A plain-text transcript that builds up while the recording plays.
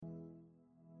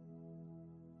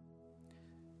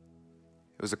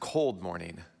It was a cold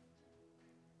morning,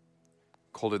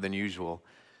 colder than usual.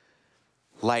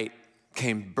 Light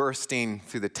came bursting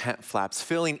through the tent flaps,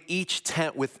 filling each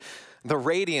tent with the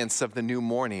radiance of the new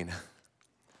morning.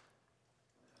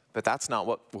 But that's not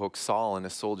what woke Saul and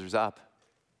his soldiers up.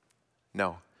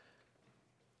 No,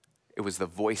 it was the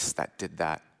voice that did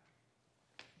that.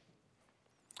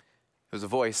 It was a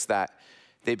voice that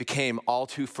they became all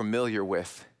too familiar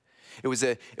with. It was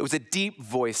a deep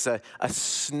voice, a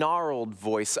snarled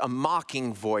voice, a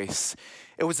mocking voice.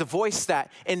 It was a voice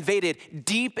that invaded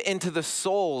deep into the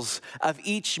souls of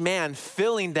each man,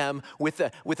 filling them with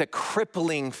a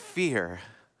crippling fear.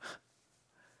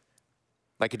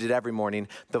 Like it did every morning,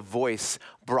 the voice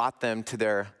brought them to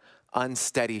their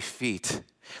unsteady feet.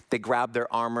 They grabbed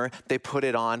their armor, they put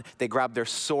it on, they grabbed their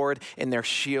sword and their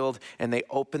shield, and they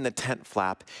opened the tent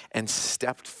flap and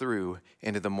stepped through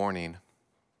into the morning.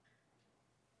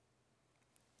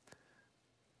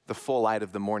 The full light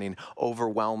of the morning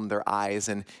overwhelmed their eyes,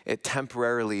 and it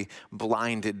temporarily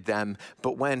blinded them.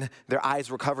 But when their eyes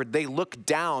recovered, they looked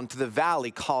down to the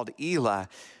valley called Elah.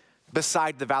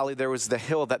 Beside the valley, there was the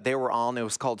hill that they were on. It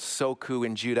was called Soku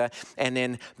in Judah. And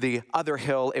in the other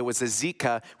hill, it was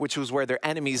Azekah, which was where their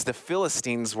enemies, the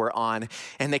Philistines, were on.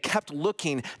 And they kept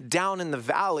looking down in the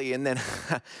valley, and then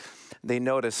they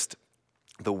noticed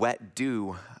the wet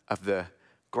dew of the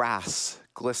grass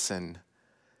glisten.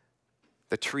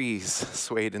 The trees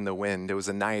swayed in the wind. It was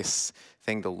a nice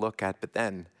thing to look at, but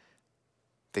then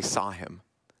they saw him.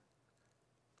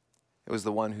 It was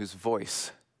the one whose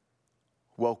voice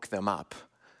woke them up.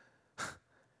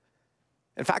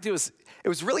 In fact, it was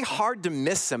really hard to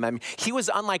miss him. I mean, he was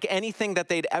unlike anything that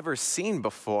they'd ever seen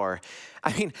before.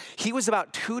 I mean, he was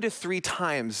about 2 to 3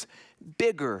 times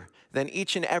bigger than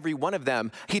each and every one of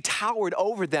them. He towered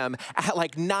over them at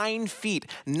like 9 feet,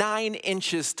 9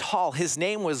 inches tall. His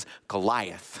name was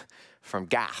Goliath from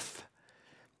Gath.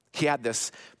 He had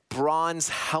this bronze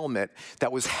helmet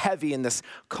that was heavy, and this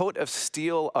coat of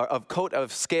scale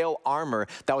armor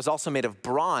that was also made of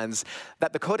bronze,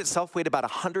 that the coat itself weighed about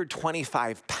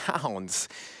 125 pounds.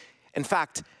 In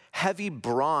fact, heavy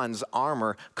bronze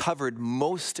armor covered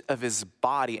most of his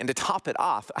body. And to top it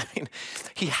off, I mean,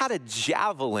 he had a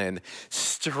javelin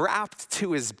strapped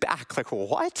to his back. Like,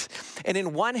 what? And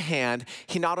in one hand,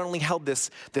 he not only held this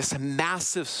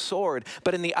massive sword,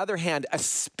 but in the other hand, a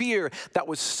spear that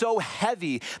was so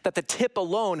heavy that the tip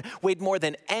alone weighed more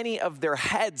than any of their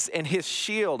heads. And his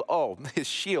shield,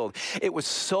 it was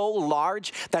so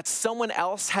large that someone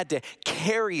else had to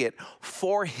carry it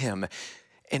for him.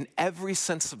 In every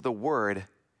sense of the word,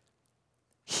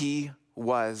 he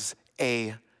was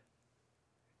a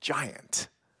giant.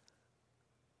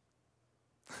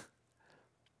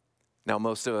 Now,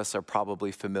 most of us are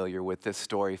probably familiar with this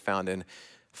story found in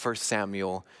 1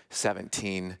 Samuel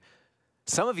 17.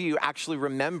 Some of you actually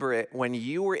remember it when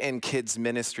you were in kids'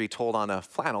 ministry told on a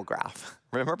flannel graph.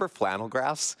 Remember flannel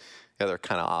graphs? Yeah, they're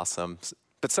kind of awesome.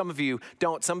 But some of you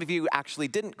don't. Some of you actually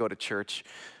didn't go to church,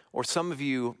 or some of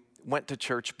you went to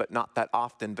church, but not that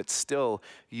often, but still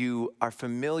you are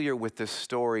familiar with this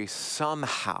story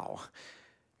somehow.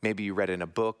 Maybe you read it in a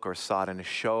book or saw it in a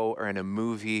show or in a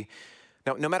movie.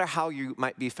 Now, no matter how you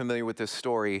might be familiar with this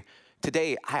story,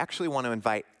 today I actually want to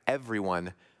invite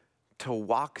everyone to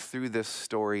walk through this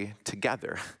story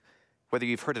together, whether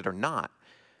you've heard it or not.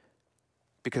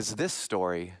 Because this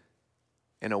story,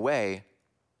 in a way,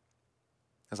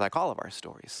 is like all of our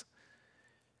stories.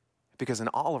 Because in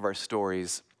all of our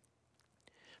stories,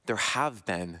 there have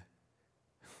been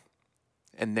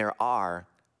and there are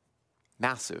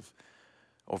massive,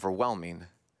 overwhelming,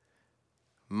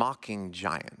 mocking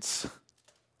giants.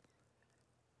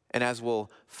 And as we'll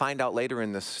find out later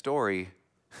in this story,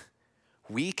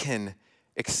 we can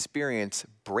experience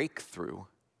breakthrough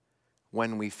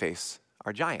when we face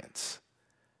our giants.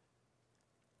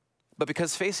 But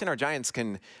because facing our giants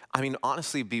can,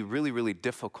 honestly be really, really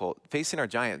difficult. Facing our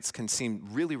giants can seem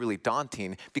really, really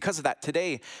daunting. Because of that,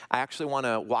 today, I actually want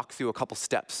to walk through a couple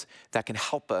steps that can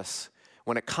help us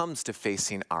when it comes to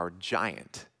facing our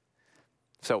giant.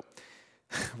 So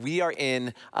we are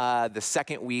in the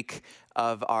second week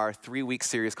of our 3-week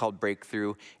series called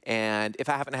Breakthrough. And if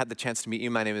I haven't had the chance to meet you,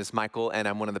 my name is Michael, and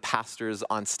I'm one of the pastors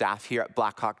on staff here at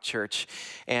Blackhawk Church.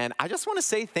 And I just want to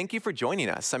say thank you for joining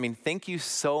us. Thank you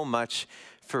so much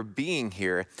for being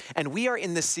here. And we are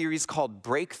in this series called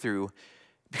Breakthrough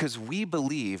because we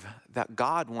believe that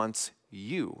God wants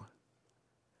you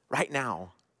right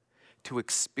now to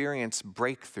experience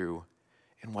breakthrough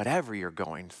in whatever you're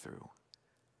going through.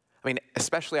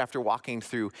 Especially after walking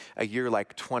through a year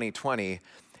like 2020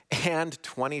 and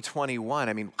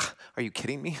 2021. Are you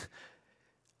kidding me?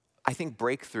 I think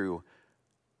breakthrough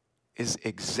is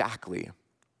exactly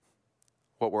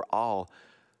what we're all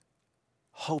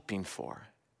hoping for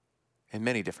in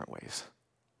many different ways.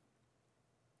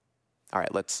 All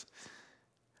right, let's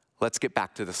get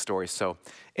back to the story. So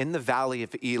in the valley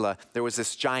of Elah, there was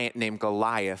this giant named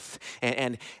Goliath.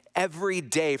 And every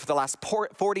day for the last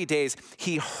 40 days,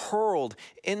 he hurled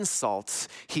insults.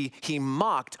 He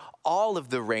mocked all of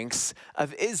the ranks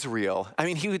of Israel. I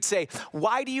mean, he would say,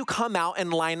 "Why do you come out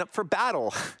and line up for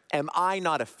battle? Am I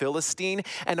not a Philistine?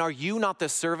 And are you not the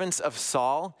servants of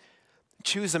Saul?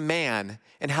 Choose a man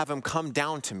and have him come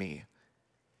down to me.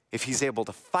 If he's able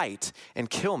to fight and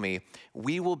kill me,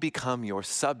 we will become your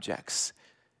subjects.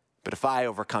 But if I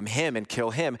overcome him and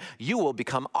kill him, you will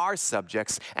become our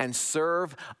subjects and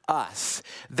serve us."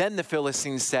 Then the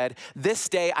Philistines said, "This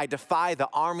day I defy the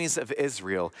armies of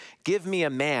Israel. Give me a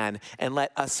man and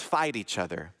let us fight each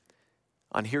other."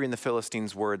 On hearing the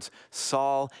Philistines' words,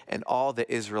 Saul and all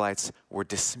the Israelites were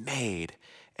dismayed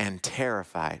and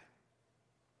terrified.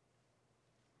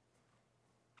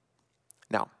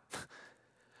 Now,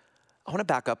 I want to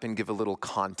back up and give a little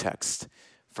context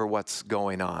for what's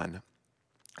going on.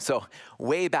 So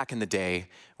way back in the day,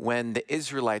 when the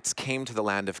Israelites came to the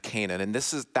land of Canaan, and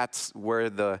that's where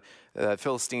the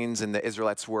Philistines and the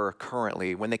Israelites were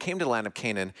currently. When they came to the land of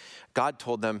Canaan, God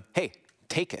told them, "Hey,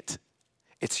 take it.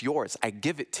 It's yours. I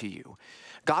give it to you."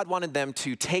 God wanted them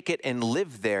to take it and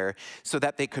live there so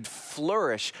that they could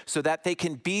flourish, so that they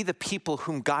can be the people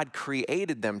whom God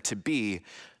created them to be.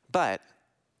 But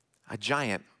a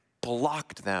giant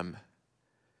blocked them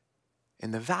in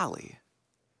the valley.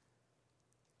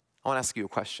 I want to ask you a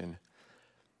question.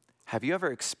 Have you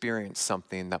ever experienced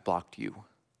something that blocked you?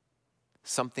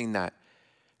 Something that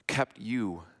kept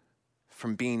you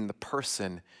from being the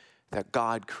person that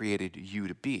God created you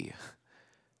to be?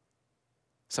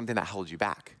 Something that held you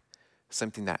back?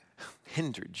 Something that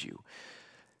hindered you?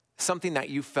 Something that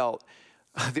you felt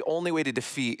the only way to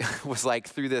defeat was like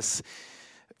through this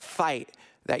fight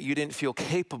that you didn't feel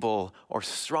capable or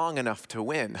strong enough to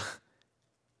win?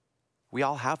 We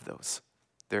all have those.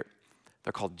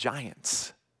 They're called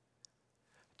giants.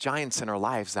 Giants in our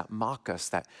lives that mock us,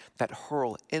 that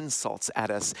hurl insults at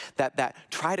us, that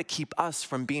try to keep us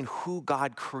from being who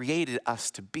God created us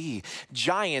to be.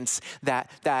 Giants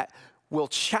that will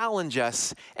challenge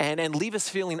us and leave us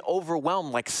feeling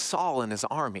overwhelmed like Saul and his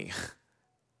army.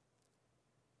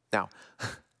 Now,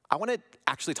 I want to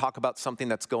actually talk about something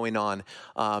that's going on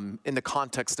in the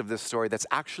context of this story that's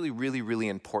actually really, really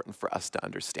important for us to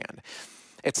understand.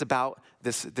 It's about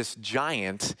this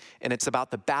giant, and it's about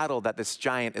the battle that this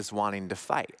giant is wanting to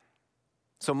fight.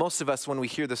 So most of us, when we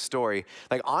hear the story,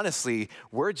 like honestly,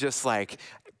 we're just like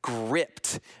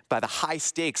gripped by the high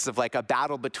stakes of like a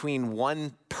battle between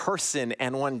one person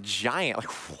and one giant.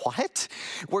 Like, what?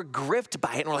 We're gripped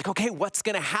by it, and we're like, okay, what's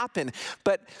gonna happen?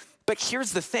 But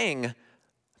here's the thing.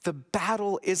 The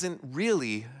battle isn't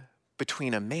really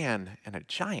between a man and a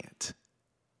giant.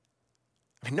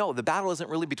 No, the battle isn't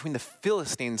really between the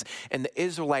Philistines and the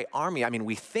Israelite army. I mean,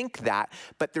 we think that,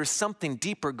 but there's something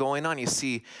deeper going on. You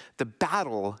see, the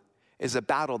battle is a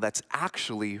battle that's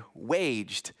actually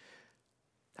waged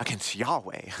against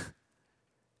Yahweh.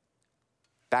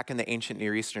 Back in the ancient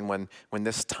Near Eastern, when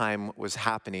this time was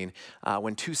happening,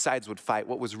 when two sides would fight,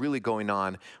 what was really going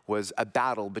on was a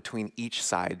battle between each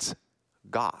side's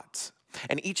gods.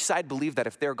 And each side believed that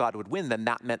if their God would win, then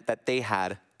that meant that they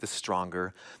had the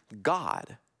stronger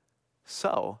God.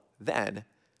 So then,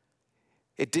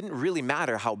 it didn't really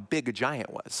matter how big a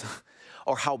giant was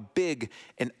or how big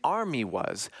an army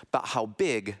was, but how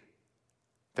big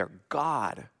their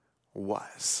God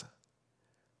was.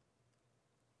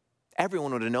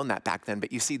 Everyone would have known that back then,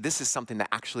 but you see, this is something that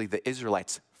actually the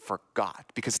Israelites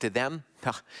forgot, because to them,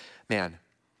 man,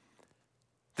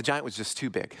 the giant was just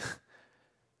too big.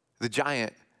 The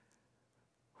giant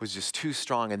was just too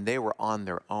strong, and they were on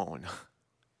their own.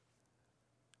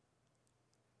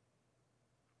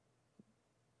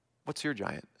 What's your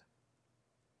giant?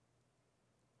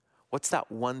 What's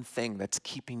that one thing that's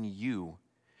keeping you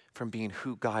from being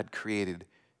who God created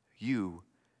you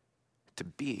to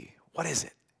be? What is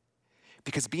it?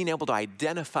 Because being able to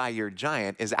identify your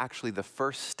giant is actually the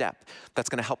first step that's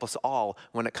going to help us all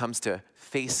when it comes to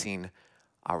facing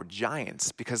our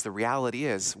giants. Because the reality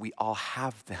is we all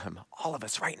have them. All of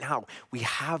us right now, we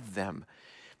have them.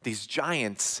 These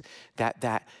giants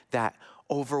that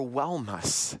overwhelm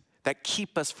us, that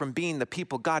keep us from being the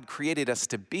people God created us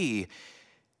to be.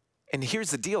 And here's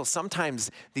the deal.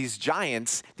 Sometimes these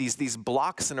giants, these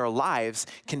blocks in our lives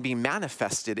can be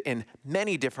manifested in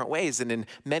many different ways and in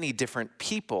many different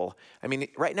people. I mean,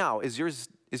 right now, is yours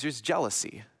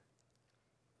jealousy?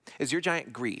 Is your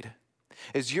giant greed?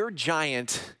 Is your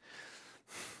giant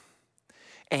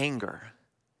anger?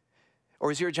 Or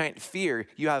is your giant fear?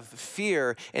 You have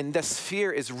fear, and this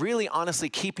fear is really honestly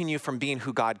keeping you from being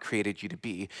who God created you to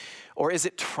be. Or is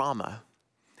it trauma?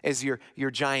 Is your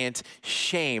giant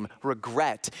shame,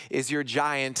 regret? Is your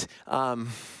giant a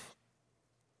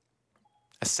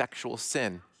sexual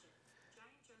sin?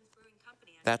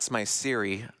 That's my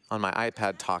Siri on my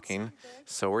iPad talking,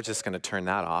 so we're just going to turn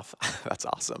that off. That's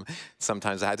awesome.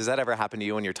 Sometimes, does that ever happen to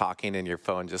you when you're talking and your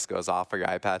phone just goes off or your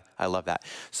iPad? I love that.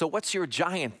 So what's your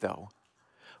giant though?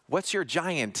 What's your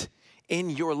giant in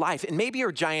your life? And maybe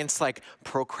your giant's like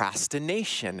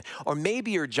procrastination, or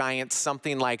maybe your giant's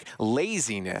something like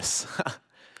laziness.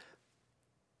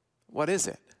 What is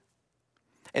it?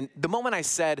 And the moment I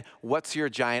said, what's your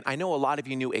giant? I know a lot of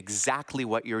you knew exactly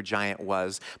what your giant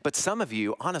was, but some of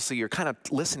you, honestly, you're kind of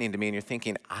listening to me and you're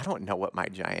thinking, I don't know what my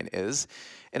giant is.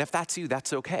 And if that's you,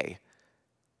 that's okay.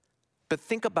 But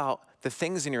think about the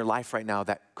things in your life right now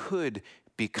that could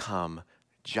become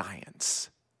giants.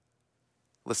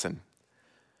 Listen,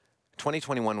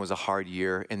 2021 was a hard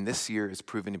year, and this year is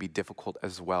proven to be difficult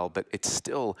as well, but it's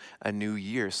still a new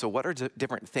year. So what are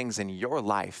different things in your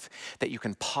life that you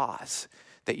can pause,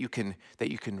 that you can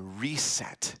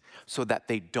reset so that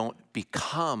they don't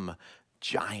become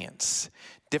giants?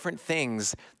 Different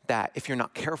things that, if you're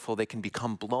not careful, they can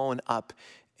become blown up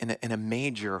in a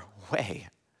major way.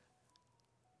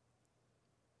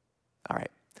 All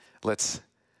right, let's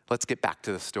get back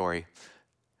to the story.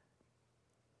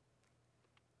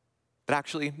 But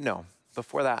actually, no.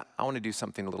 Before that, I want to do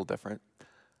something a little different.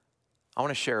 I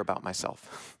want to share about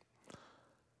myself.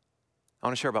 I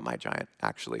want to share about my giant,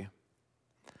 actually.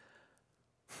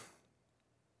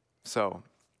 So,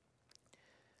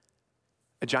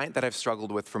 a giant that I've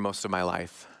struggled with for most of my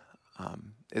life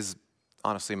is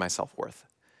honestly my self-worth.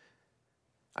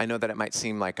 I know that it might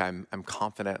seem like I'm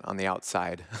confident on the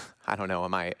outside. I don't know,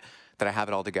 that I have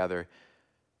it all together.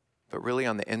 But really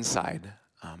on the inside,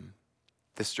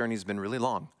 this journey's been really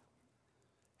long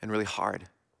and really hard,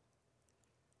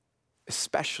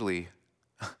 especially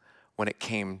when it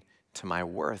came to my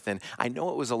worth. And I know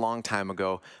it was a long time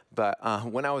ago, but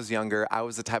when I was younger, I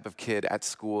was the type of kid at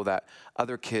school that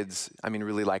other kids,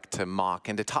 really liked to mock.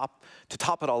 And to top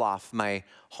it all off, my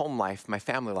home life, my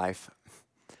family life,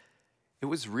 it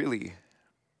was really,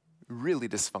 really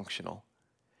dysfunctional.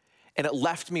 And it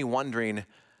left me wondering,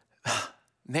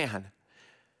 man,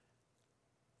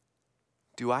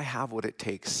 do I have what it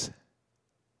takes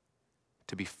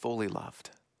to be fully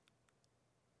loved?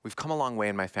 We've come a long way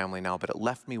in my family now, but it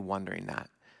left me wondering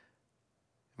that.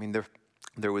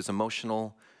 There was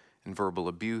emotional and verbal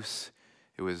abuse.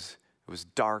 It was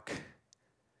dark,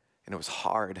 and it was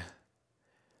hard.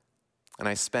 And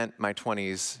I spent my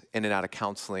 20s in and out of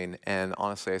counseling, and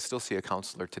honestly, I still see a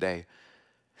counselor today.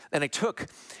 And I took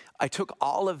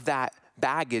all of that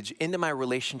baggage into my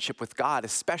relationship with God,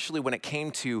 especially when it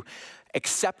came to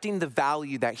accepting the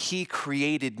value that He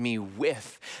created me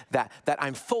with, that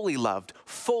I'm fully loved,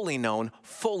 fully known,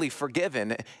 fully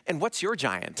forgiven. And what's your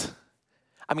giant?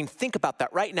 Think about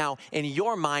that right now in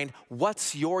your mind.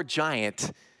 What's your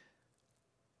giant?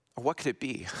 Or what could it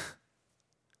be?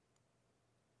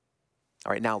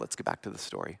 All right, now let's get back to the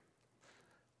story.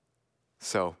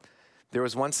 So, there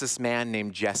was once this man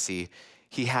named Jesse.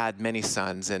 He had many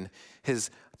sons, and his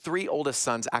 3 oldest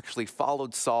sons actually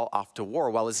followed Saul off to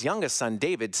war, while his youngest son,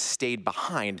 David, stayed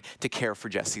behind to care for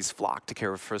Jesse's flock, to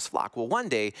care for his flock. Well, one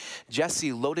day,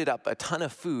 Jesse loaded up a ton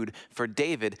of food for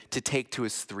David to take to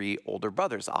his 3 older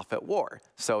brothers off at war.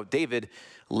 So David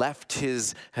left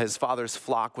his father's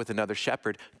flock with another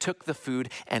shepherd, took the food,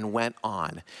 and went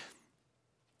on.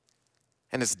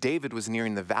 And as David was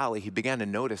nearing the valley, he began to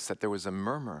notice that there was a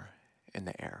murmur in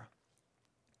the air.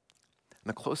 And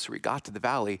the closer he got to the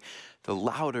valley, the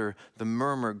louder the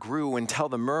murmur grew, until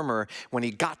the murmur, when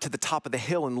he got to the top of the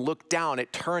hill and looked down,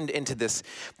 it turned into this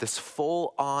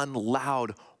full-on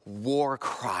loud war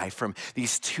cry from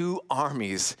these 2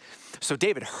 armies. So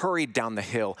David hurried down the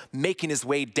hill, making his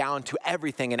way down to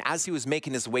everything. And as he was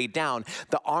making his way down,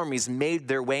 the armies made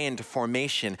their way into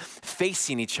formation,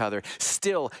 facing each other,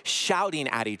 still shouting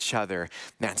at each other.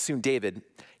 Man, soon David,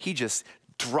 he just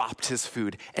dropped his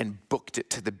food and booked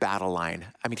it to the battle line.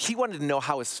 He wanted to know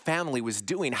how his family was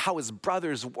doing, how his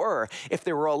brothers were, if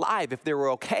they were alive, if they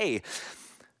were okay.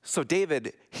 So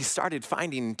David, he started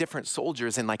finding different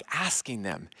soldiers and asking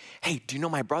them, hey, do you know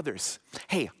my brothers?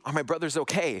 Hey, are my brothers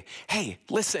okay? Hey,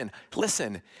 listen.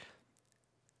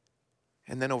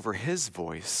 And then over his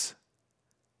voice,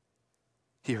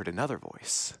 he heard another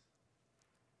voice.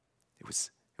 It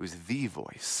was the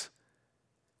voice.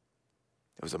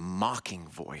 It was a mocking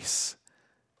voice.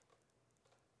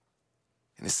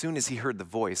 And as soon as he heard the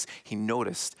voice, he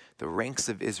noticed the ranks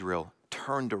of Israel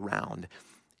turned around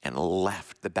and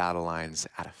left the battle lines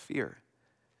out of fear.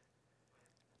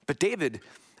 But David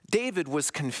was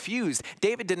confused.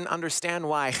 David didn't understand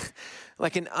why,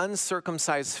 like an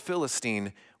uncircumcised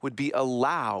Philistine would be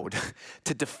allowed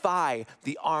to defy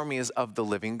the armies of the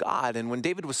living God. And when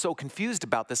David was so confused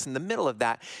about this, in the middle of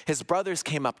that, his brothers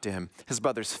came up to him. His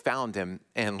brothers found him,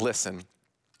 and listen,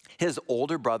 his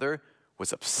older brother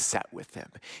was upset with him.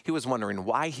 He was wondering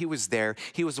why he was there.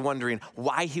 He was wondering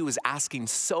why he was asking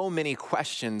so many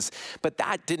questions, but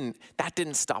that didn't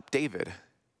stop David.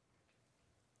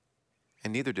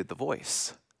 And neither did the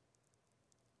voice.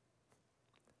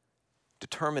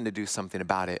 Determined to do something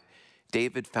about it,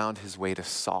 David found his way to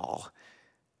Saul.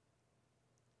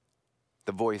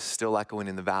 The voice still echoing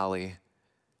in the valley,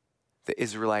 the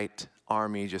Israelite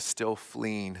army just still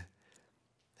fleeing.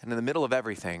 And in the middle of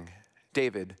everything,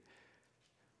 David,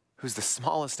 who's the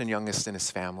smallest and youngest in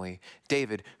his family,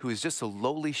 David, who is just a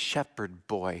lowly shepherd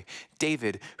boy,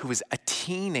 David, who was a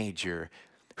teenager,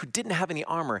 who didn't have any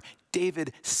armor,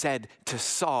 David said to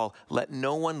Saul, "Let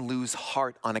no one lose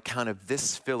heart on account of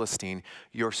this Philistine.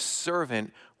 Your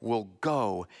servant will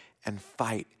go and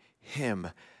fight him,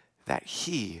 that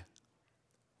he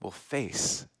will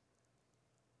face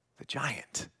the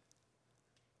giant."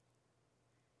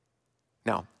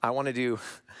 Now, I want to do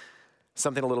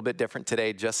something a little bit different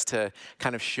today just to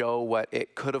kind of show what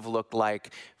it could have looked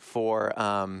like for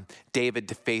David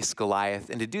to face Goliath.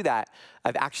 And to do that,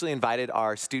 I've actually invited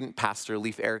our student pastor,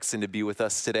 Leif Erickson, to be with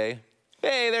us today.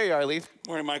 Hey, there you are, Leif.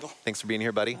 Morning, Michael. Thanks for being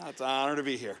here, buddy. It's an honor to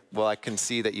be here. Well, I can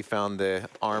see that you found the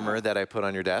armor that I put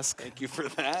on your desk. Thank you for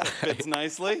that. It fits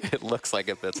nicely. It looks like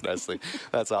it fits nicely.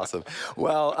 That's awesome.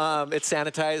 Well, it's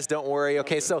sanitized. Don't worry.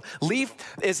 Okay, so Leif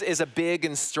is a big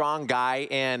and strong guy,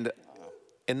 and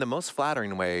in the most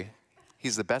flattering way,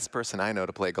 he's the best person I know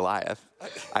to play Goliath.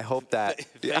 I hope that.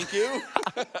 Thank you.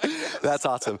 That's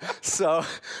awesome. So,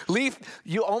 Leif,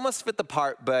 you almost fit the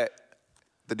part, but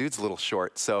the dude's a little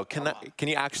short. So can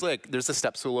you actually, there's a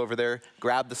step stool over there.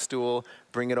 Grab the stool,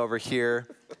 bring it over here.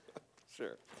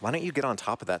 Sure. Why don't you get on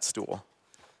top of that stool?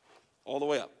 All the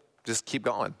way up. Just keep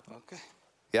going. Okay.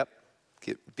 Yep.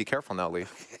 Be careful now,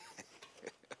 Leif.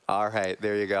 All right,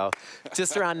 there you go.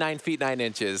 Just around 9 feet, 9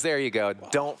 inches. There you go. Wow.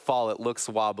 Don't fall, it looks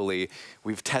wobbly.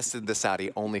 We've tested this out, he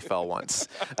only fell once.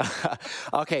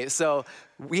 Okay, so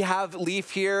we have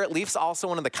Leif here. Leif's also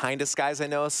one of the kindest guys I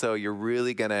know, so you're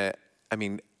really gonna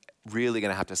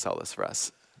have to sell this for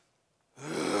us.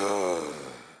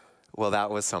 Well, that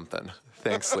was something.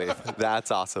 Thanks, Leif.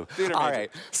 That's awesome. All right.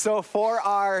 So for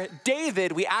our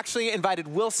David, we actually invited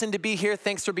Wilson to be here.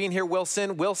 Thanks for being here,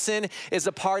 Wilson. Wilson is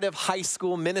a part of high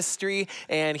school ministry,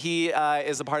 and he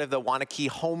is a part of the Wanakee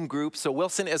home group. So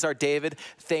Wilson is our David.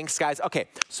 Thanks, guys. Okay,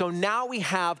 so now we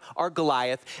have our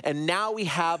Goliath, and now we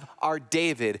have our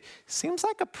David. Seems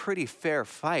like a pretty fair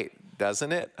fight,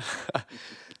 doesn't it?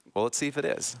 Well, let's see if it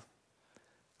is.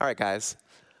 All right, guys.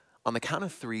 On the count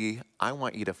of 3, I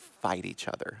want you to fight each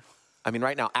other. I mean,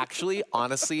 right now, actually,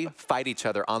 honestly, fight each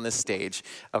other on this stage,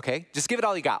 okay? Just give it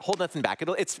all you got. Hold nothing back.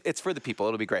 It's for the people.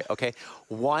 It'll be great, okay?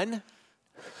 1,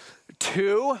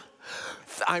 2,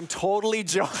 I'm totally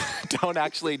joking. Don't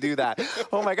actually do that.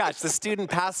 Oh my gosh, the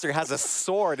student pastor has a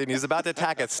sword and he's about to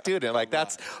attack a student. Like,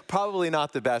 that's probably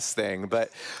not the best thing. But,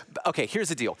 okay, here's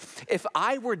the deal. If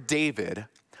I were David,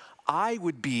 I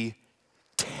would be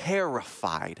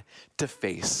terrified to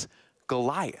face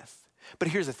Goliath. But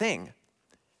here's the thing.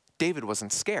 David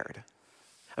wasn't scared.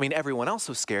 I mean, everyone else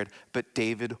was scared, but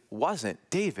David wasn't.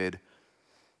 David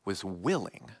was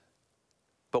willing.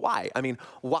 But why? I mean,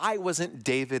 why wasn't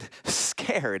David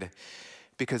scared?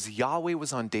 Because Yahweh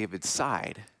was on David's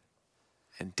side,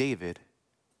 and David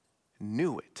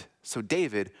knew it. So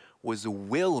David was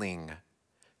willing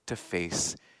to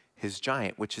face his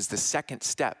giant, which is the second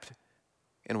step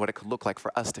in what it could look like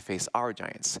for us to face our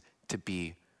giants, to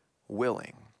be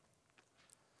willing.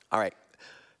 All right.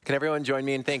 Can everyone join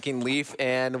me in thanking Leif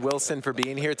and Wilson for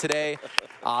being here today?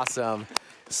 Awesome.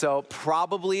 So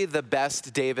probably the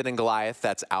best David and Goliath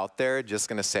that's out there, just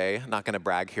gonna say, not gonna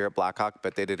brag here at Blackhawk,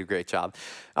 but they did a great job.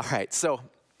 All right, so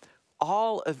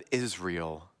all of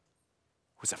Israel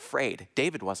was afraid.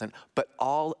 David wasn't, but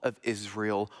all of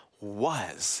Israel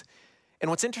was.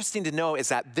 And what's interesting to know is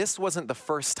that this wasn't the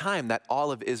first time that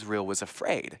all of Israel was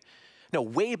afraid. No,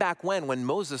 way back when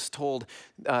Moses told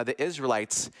the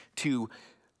Israelites to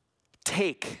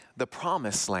take the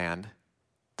promised land,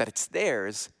 that it's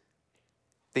theirs,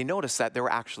 they noticed that there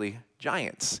were actually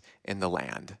giants in the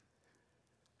land.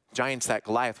 Giants that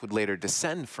Goliath would later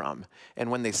descend from. And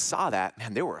when they saw that,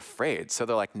 man, they were afraid. So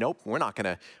they're like, nope, we're not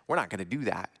gonna do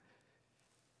that.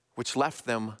 which left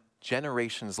them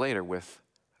generations later with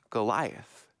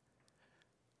Goliath.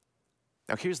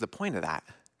 Now, here's the point of that.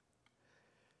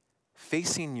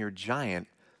 Facing your giant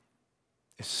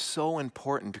is so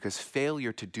important because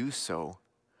failure to do so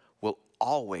will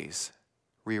always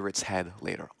rear its head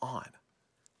later on.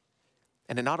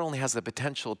 And it not only has the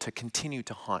potential to continue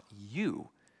to haunt you,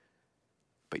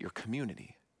 but your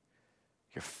community,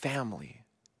 your family,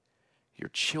 your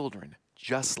children,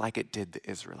 just like it did the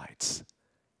Israelites.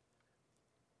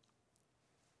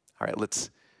 All right, let's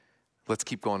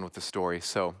keep going with the story.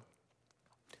 So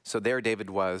there David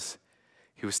was.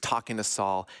 He was talking to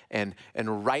Saul, and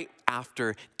right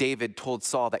after David told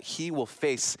Saul that he will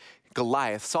face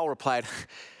Goliath, Saul replied,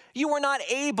 "You were not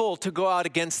able to go out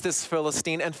against this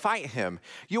Philistine and fight him.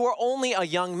 You are only a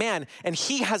young man, and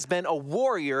he has been a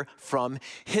warrior from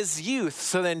his youth."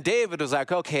 So then David was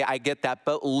like, okay, I get that,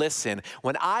 but listen,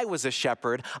 when I was a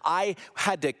shepherd, I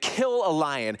had to kill a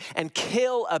lion and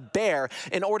kill a bear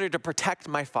in order to protect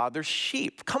my father's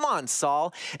sheep. Come on,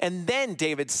 Saul. And then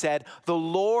David said, "The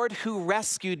Lord who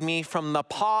rescued me from the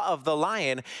paw of the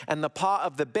lion and the paw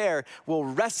of the bear will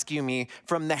rescue me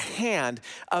from the hand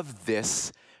of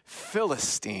this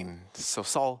Philistine." So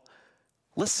Saul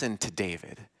listened to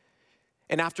David.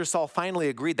 And after Saul finally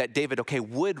agreed that David,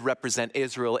 would represent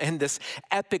Israel in this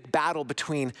epic battle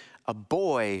between a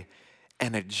boy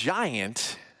and a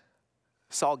giant,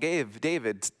 Saul gave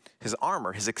David his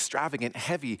armor, his extravagant,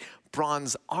 heavy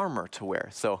bronze armor to wear.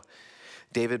 So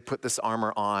David put this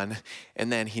armor on,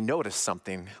 and then he noticed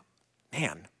something.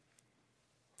 Man,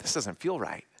 this doesn't feel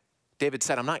right. David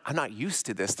said, I'm not used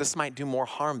to this. This might do more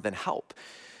harm than help.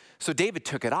 So David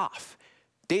took it off.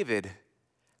 David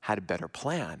had a better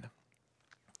plan.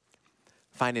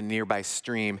 Finding a nearby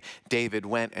stream, David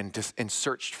went and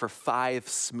searched for 5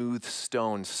 smooth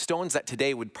stones that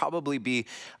today would probably be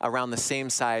around the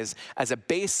same size as a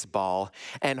baseball,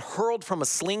 and hurled from a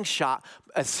slingshot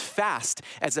as fast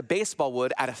as a baseball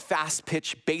would at a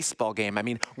fast-pitch baseball game. I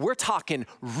mean, we're talking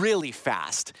really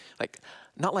fast,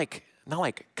 not like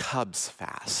Cubs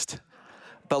fast,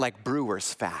 but like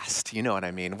Brewers fast. You know what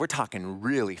I mean? We're talking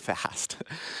really fast.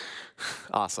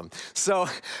 Awesome. So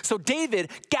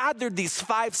David gathered these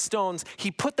 5 stones.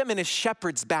 He put them in his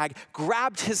shepherd's bag,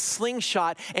 grabbed his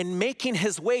slingshot, and making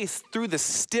his way through the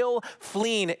still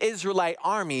fleeing Israelite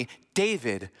army,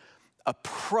 David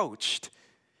approached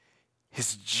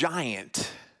his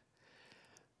giant.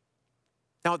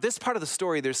 Now, at this part of the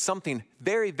story, there's something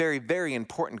very, very, very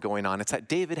important going on. It's that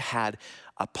David had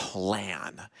a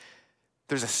plan.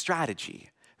 There's a strategy.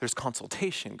 There's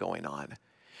consultation going on.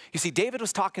 You see, David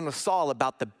was talking with Saul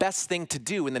about the best thing to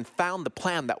do and then found the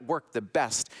plan that worked the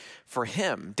best for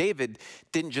him. David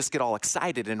didn't just get all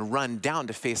excited and run down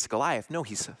to face Goliath. No,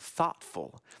 he's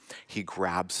thoughtful. He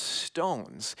grabs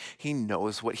stones. He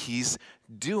knows what he's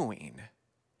doing,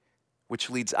 which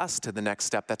leads us to the next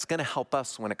step that's going to help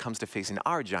us when it comes to facing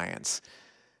our giants,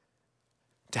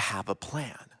 to have a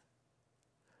plan.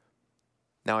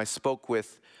 Now, I spoke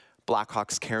with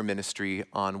Blackhawks Care Ministry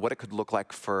on what it could look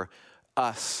like for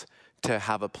us to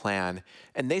have a plan.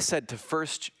 And they said to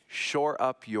first shore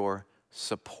up your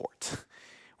support,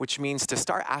 which means to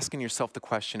start asking yourself the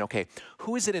question,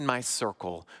 who is it in my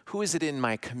circle? Who is it in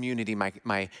my community,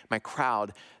 my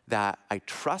crowd that I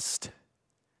trust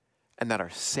and that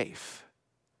are safe?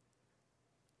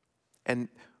 And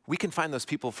we can find those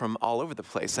people from all over the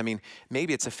place. I mean,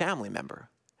 maybe it's a family member,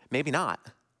 maybe not.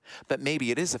 But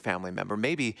maybe it is a family member.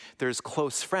 Maybe there's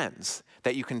close friends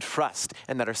that you can trust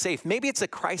and that are safe. Maybe it's a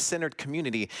Christ-centered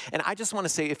community. And I just want to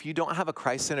say, if you don't have a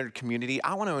Christ-centered community,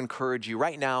 I want to encourage you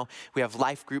right now. We have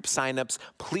life group signups.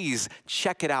 Please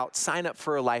check it out. Sign up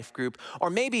for a life group. Or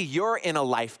maybe you're in a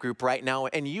life group right now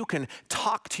and you can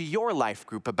talk to your life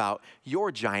group about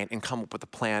your giant and come up with a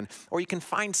plan. Or you can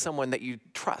find someone that you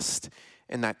trust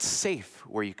and that's safe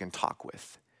where you can talk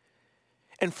with.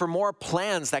 And for more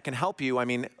plans that can help you,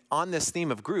 on this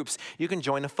theme of groups, you can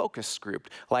join a focus group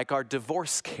like our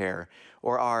divorce care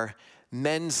or our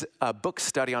men's book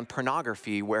study on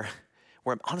pornography, where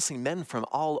honestly men from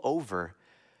all over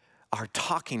are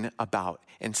talking about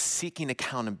and seeking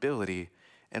accountability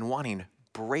and wanting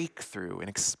breakthrough and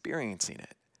experiencing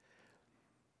it.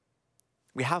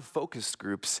 We have focus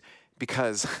groups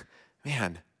because,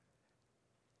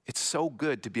 it's so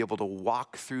good to be able to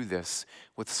walk through this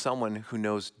with someone who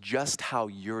knows just how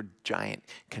your giant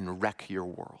can wreck your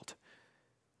world.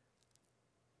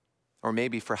 Or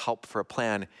maybe for help for a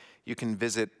plan, you can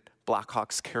visit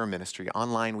Blackhawks Care Ministry.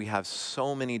 Online, we have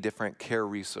so many different care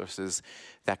resources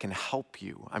that can help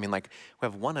you. I mean, like, we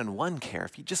have one-on-one care.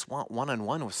 If you just want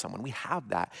one-on-one with someone, we have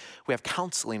that. We have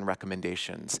counseling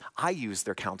recommendations. I used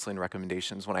their counseling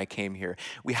recommendations when I came here.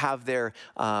 We have their,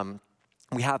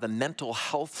 we have a mental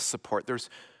health support. There's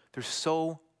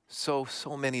so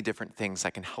many different things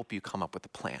that can help you come up with a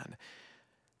plan.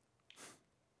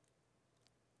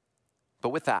 But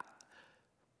with that,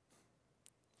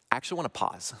 I actually want to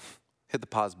pause, hit the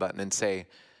pause button and say,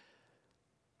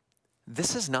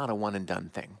 this is not a one and done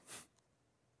thing.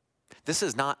 This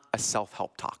is not a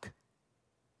self-help talk.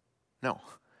 No.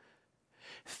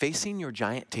 Facing your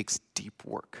giant takes deep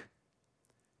work.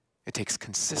 It takes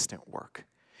consistent work.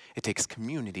 It takes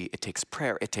community. It takes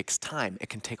prayer. It takes time. It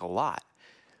can take a lot.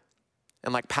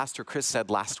 And like Pastor Chris said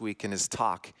last week in his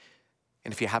talk,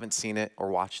 and if you haven't seen it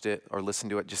or watched it or listened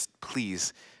to it, just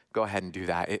please go ahead and do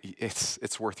that.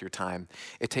 It's worth your time.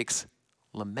 It takes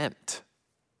lament.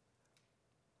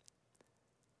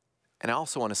 And I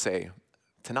also want to say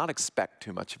to not expect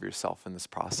too much of yourself in this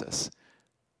process.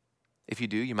 If you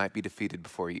do, you might be defeated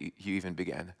before you even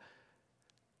begin.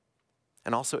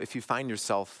 And also, if you find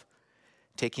yourself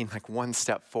taking like one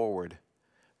step forward,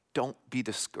 don't be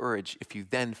discouraged if you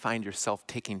then find yourself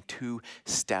taking 2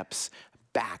 steps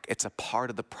back. It's a part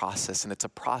of the process, and it's a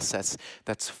process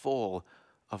that's full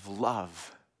of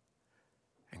love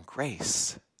and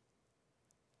grace.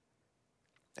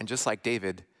 And just like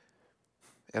David,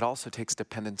 it also takes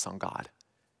dependence on God.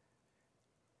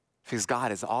 Because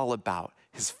God is all about,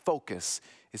 his focus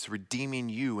is redeeming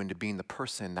you into being the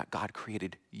person that God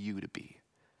created you to be.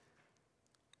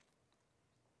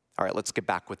 All right, let's get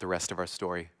back with the rest of our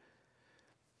story.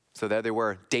 So there they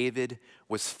were. David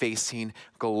was facing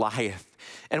Goliath.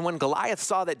 And when Goliath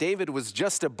saw that David was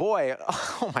just a boy,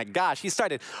 oh my gosh, he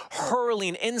started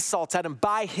hurling insults at him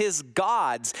by his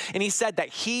gods. And he said that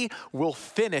he will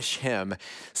finish him.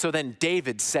 So then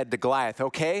David said to Goliath,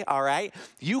 okay, all right,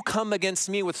 you come against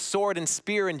me with sword and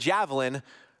spear and javelin,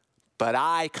 but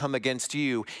I come against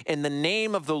you in the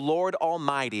name of the Lord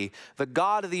Almighty, the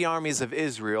God of the armies of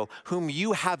Israel, whom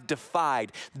you have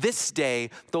defied. This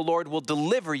day the Lord will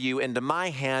deliver you into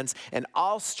my hands, and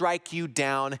I'll strike you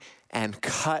down and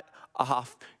cut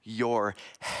off your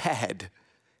head.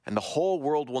 And the whole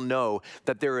world will know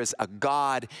that there is a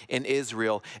God in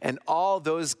Israel, and all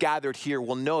those gathered here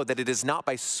will know that it is not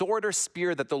by sword or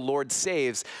spear that the Lord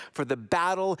saves, for the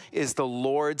battle is the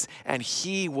Lord's, and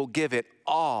he will give it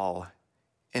all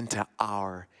into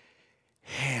our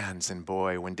hands. And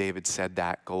boy, when David said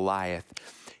that, Goliath,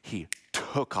 he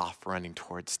took off running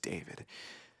towards David.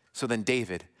 So then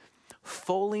David,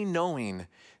 fully knowing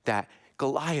that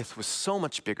Goliath was so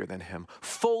much bigger than him,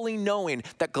 fully knowing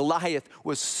that Goliath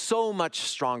was so much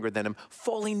stronger than him,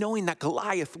 fully knowing that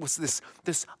Goliath was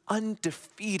this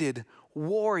undefeated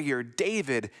warrior,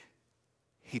 David,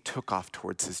 he took off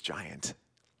towards his giant.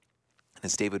 And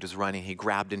as David was running, he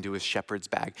grabbed into his shepherd's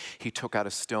bag. He took out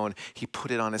a stone. He put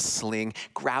it on his sling,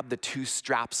 grabbed the 2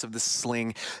 straps of the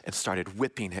sling, and started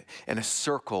whipping it in a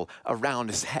circle around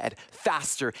his head.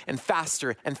 Faster and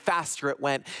faster and faster it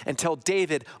went until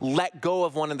David let go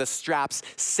of one of the straps,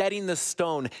 setting the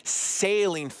stone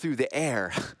sailing through the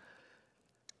air.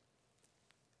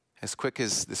 As quick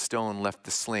as the stone left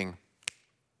the sling,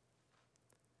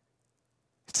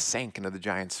 it sank into the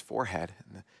giant's forehead.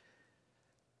 And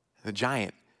the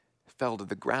giant fell to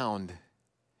the ground.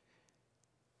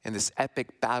 And this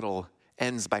epic battle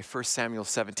ends by 1 Samuel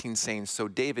 17 saying, so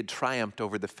David triumphed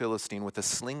over the Philistine with a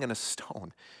sling and a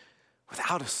stone.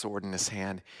 Without a sword in his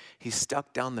hand, he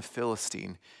struck down the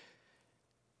Philistine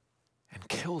and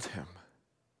killed him.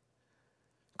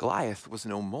 Goliath was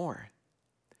no more.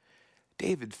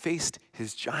 David faced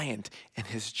his giant, and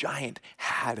his giant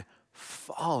had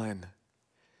fallen.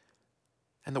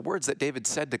 And the words that David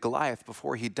said to Goliath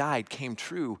before he died came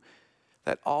true,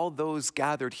 that all those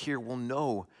gathered here will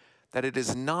know that it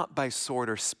is not by sword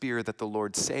or spear that the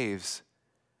Lord saves,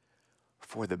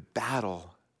 for the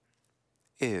battle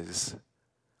is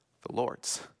the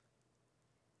Lord's.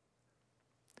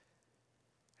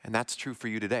 And that's true for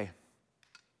you today.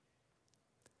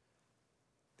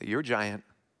 That your giant,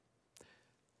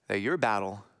 that your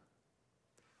battle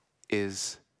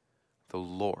is the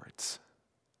Lord's.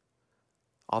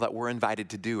 All that we're invited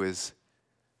to do is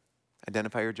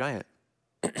identify your giant,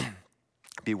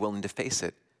 be willing to face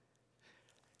it,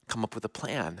 come up with a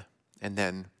plan, and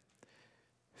then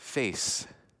face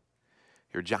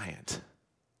your giant.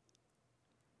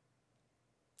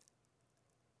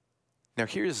 Now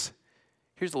here's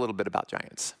a little bit about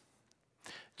giants.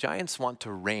 Giants want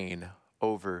to reign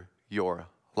over your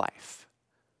life.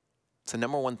 It's the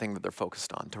number one thing that they're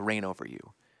focused on, to reign over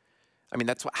you. I mean,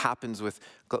 that's what happened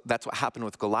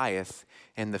with Goliath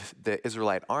and the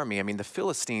Israelite army. I mean, the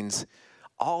Philistines,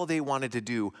 all they wanted to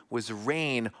do was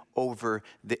reign over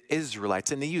the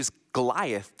Israelites. And they used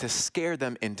Goliath to scare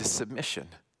them into submission.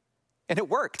 And it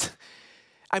worked.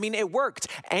 I mean, it worked.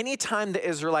 Anytime the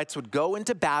Israelites would go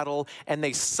into battle and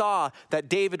they saw that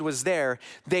David was there,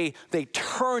 they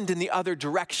turned in the other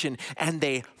direction and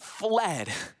they fled.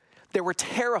 They were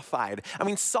terrified. I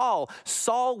mean, Saul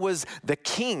was the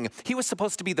king. He was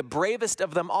supposed to be the bravest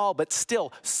of them all, but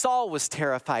still, Saul was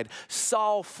terrified.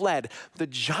 Saul fled. The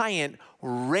giant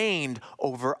reigned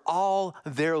over all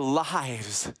their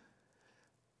lives.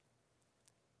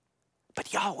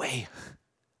 But Yahweh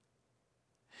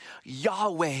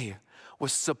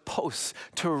was supposed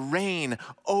to reign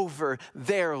over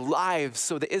their lives.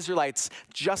 So the Israelites,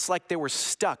 just like they were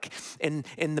stuck in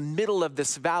the middle of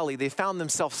this valley, they found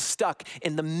themselves stuck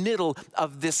in the middle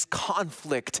of this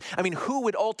conflict. I mean, who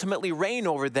would ultimately reign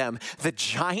over them? The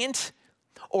giant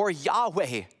or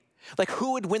Yahweh? Like,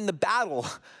 who would win the battle?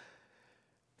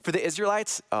 For the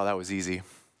Israelites, oh, that was easy.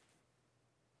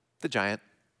 The giant.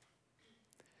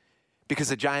 Because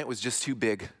the giant was just too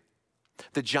big.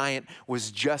 The giant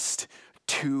was just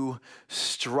too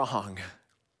strong.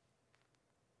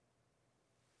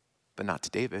 But not to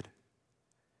David.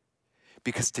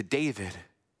 Because to David,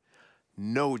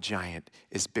 no giant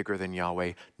is bigger than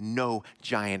Yahweh. No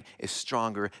giant is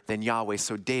stronger than Yahweh.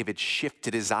 So David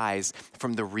shifted his eyes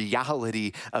from the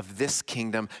reality of this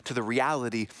kingdom to the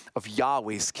reality of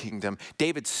Yahweh's kingdom.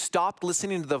 David stopped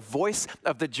listening to the voice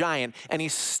of the giant and he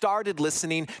started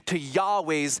listening to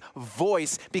Yahweh's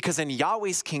voice, because in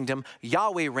Yahweh's kingdom,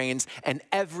 Yahweh reigns and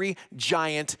every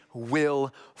giant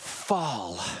will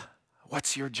fall.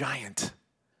 What's your giant?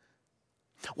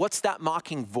 What's that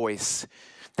mocking voice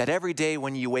that every day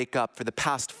when you wake up for the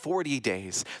past 40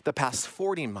 days, the past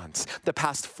 40 months, the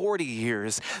past 40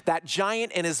 years, that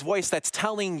giant in his voice that's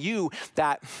telling you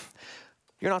that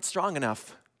you're not strong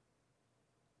enough,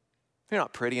 you're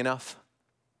not pretty enough,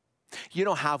 you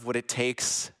don't have what it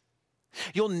takes,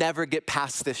 you'll never get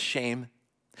past this shame,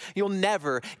 you'll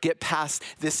never get past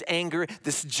this anger,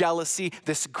 this jealousy,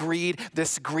 this greed,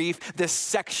 this grief, this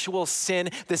sexual sin,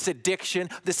 this addiction,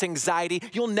 this anxiety.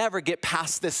 You'll never get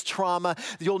past this trauma.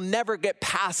 You'll never get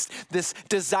past this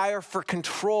desire for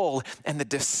control and the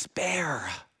despair.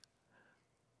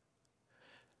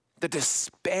 The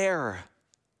despair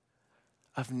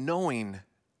of knowing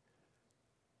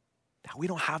that we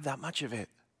don't have that much of it,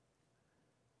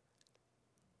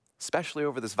 especially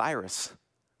over this virus.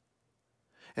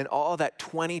 And all that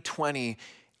 2020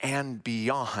 and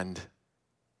beyond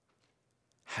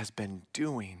has been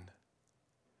doing.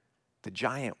 The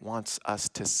giant wants us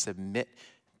to submit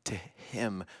to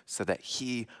him so that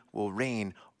he will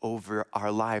reign over our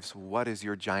lives. What is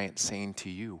your giant saying to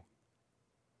you?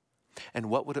 And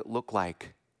what would it look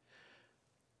like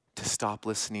to stop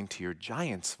listening to your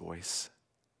giant's voice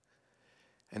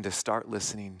and to start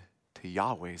listening to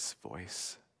Yahweh's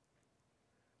voice?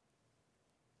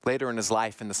 Later in his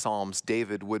life in the Psalms,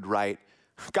 David would write,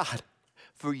 God,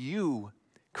 for you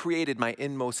created my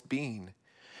inmost being.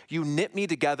 You knit me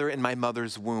together in my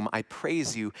mother's womb. I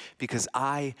praise you because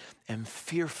I am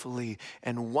fearfully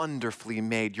and wonderfully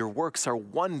made. Your works are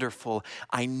wonderful.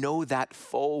 I know that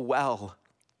full well.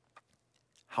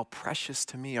 How precious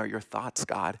to me are your thoughts,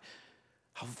 God.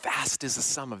 How vast is the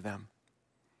sum of them.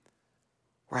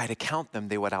 Were I to count them,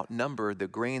 they would outnumber the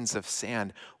grains of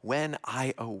sand. When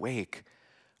I awake,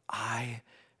 I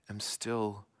am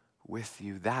still with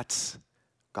you. That's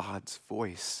God's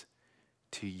voice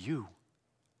to you.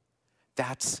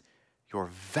 That's your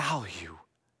value.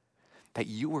 That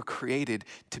you were created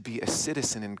to be a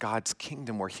citizen in God's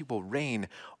kingdom where he will reign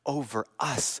over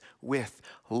us with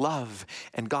love.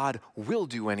 And God will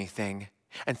do anything.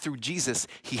 And through Jesus,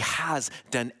 he has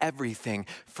done everything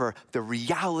for the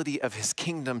reality of his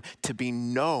kingdom to be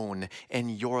known in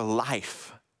your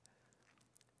life.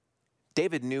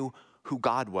 David knew who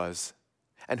God was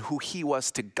and who he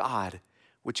was to God,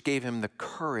 which gave him the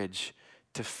courage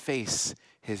to face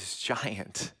his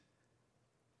giant.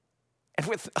 And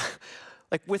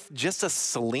with just a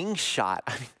slingshot,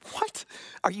 I mean, what?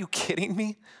 Are you kidding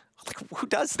me? Like, who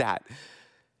does that?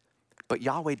 But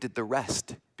Yahweh did the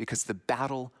rest because the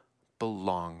battle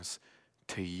belongs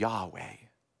to Yahweh.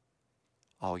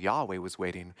 All Yahweh was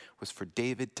waiting was for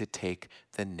David to take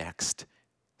the next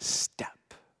step.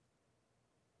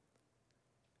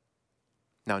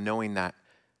 Now, knowing that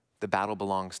the battle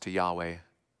belongs to Yahweh,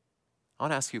 I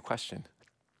want to ask you a question.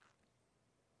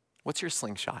 What's your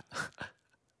slingshot?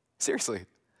 Seriously.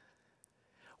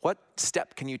 What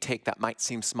step can you take that might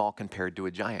seem small compared to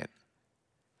a giant?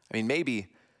 I mean, maybe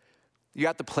you're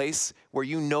at the place where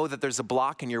you know that there's a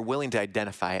block and you're willing to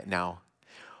identify it now.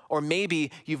 Or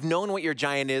maybe you've known what your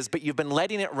giant is, but you've been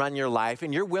letting it run your life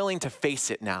and you're willing to face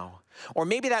it now. Or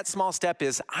maybe that small step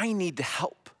is, I need to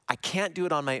help. I can't do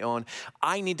it on my own.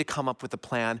 I need to come up with a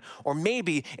plan. Or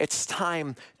maybe it's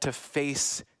time to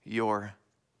face your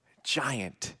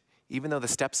giant. Even though the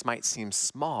steps might seem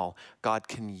small, God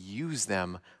can use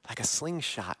them like a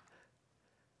slingshot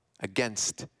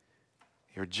against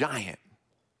your giant.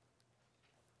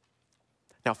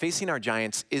 Now, facing our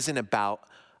giants isn't about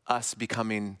us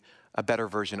becoming a better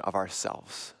version of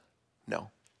ourselves.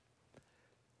 No.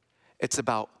 It's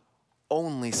about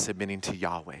only submitting to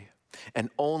Yahweh and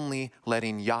only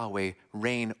letting Yahweh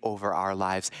reign over our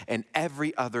lives, and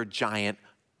every other giant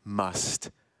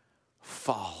must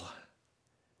fall.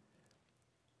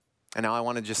 And now I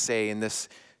want to just say, in this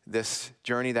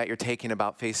journey that you're taking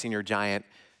about facing your giant,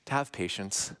 to have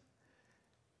patience,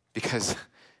 because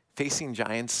facing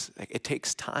giants, it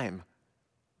takes time.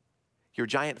 Your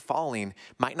giant falling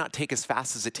might not take as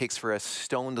fast as it takes for a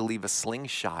stone to leave a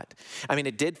slingshot. I mean,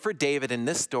 it did for David in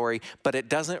this story, but it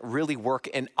doesn't really work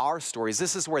in our stories.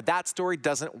 This is where that story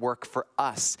doesn't work for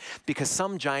us, because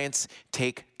some giants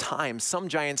take time. Some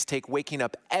giants take waking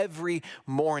up every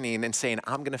morning and saying,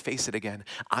 I'm going to face it again.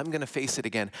 I'm going to face it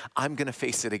again. I'm going to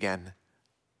face it again.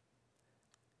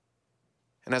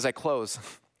 And as I close,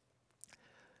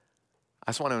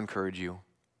 I just want to encourage you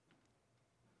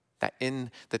that in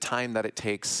the time that it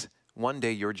takes, one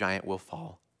day your giant will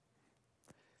fall.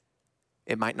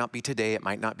 It might not be today, it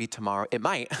might not be tomorrow, it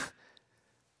might.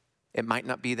 It might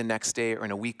not be the next day or in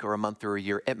a week or a month or a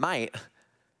year, it might.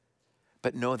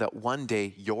 But know that one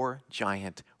day your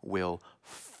giant will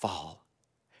fall.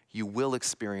 You will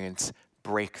experience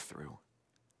breakthrough.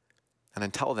 And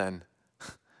until then,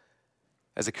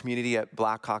 as a community at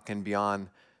Blackhawk and beyond,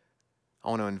 I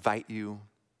want to invite you,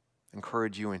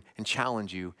 encourage you, and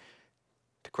challenge you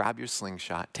to grab your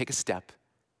slingshot, take a step,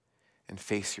 and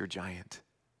face your giant.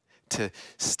 To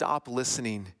stop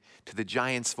listening to the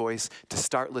giant's voice, to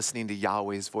start listening to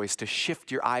Yahweh's voice, to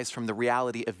shift your eyes from the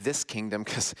reality of this kingdom,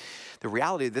 because the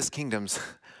reality of this kingdom's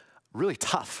really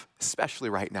tough, especially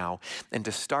right now, and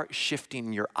to start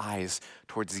shifting your eyes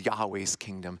towards Yahweh's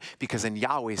kingdom, because in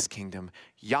Yahweh's kingdom,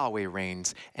 Yahweh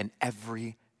reigns, and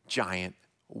every giant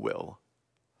will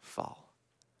fall.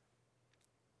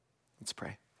 Let's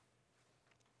pray.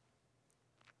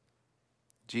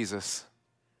 Jesus,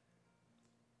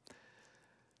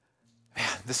 man,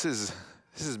 this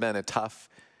has been a tough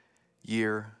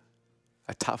year,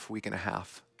 a tough week and a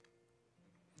half.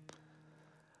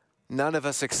 None of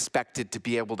us expected to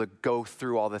be able to go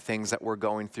through all the things that we're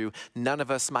going through. None of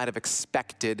us might have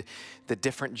expected the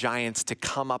different giants to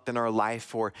come up in our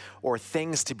life, or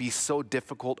things to be so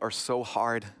difficult or so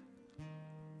hard.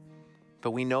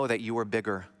 But we know that you are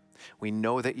bigger. We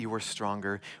know that you are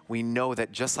stronger. We know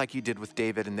that just like you did with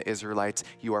David and the Israelites,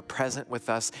 you are present with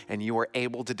us and you are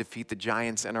able to defeat the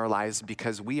giants in our lives,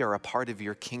 because we are a part of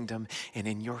your kingdom. And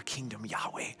in your kingdom,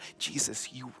 Yahweh,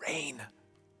 Jesus, you reign.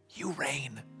 You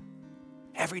reign.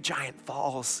 Every giant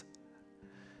falls.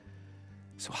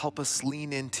 So help us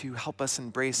lean into, help us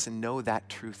embrace and know that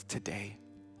truth today.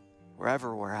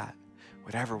 Wherever we're at,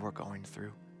 whatever we're going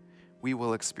through, we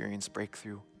will experience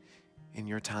breakthrough in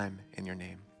your time, in your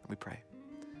name. We pray.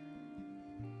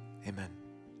 Amen.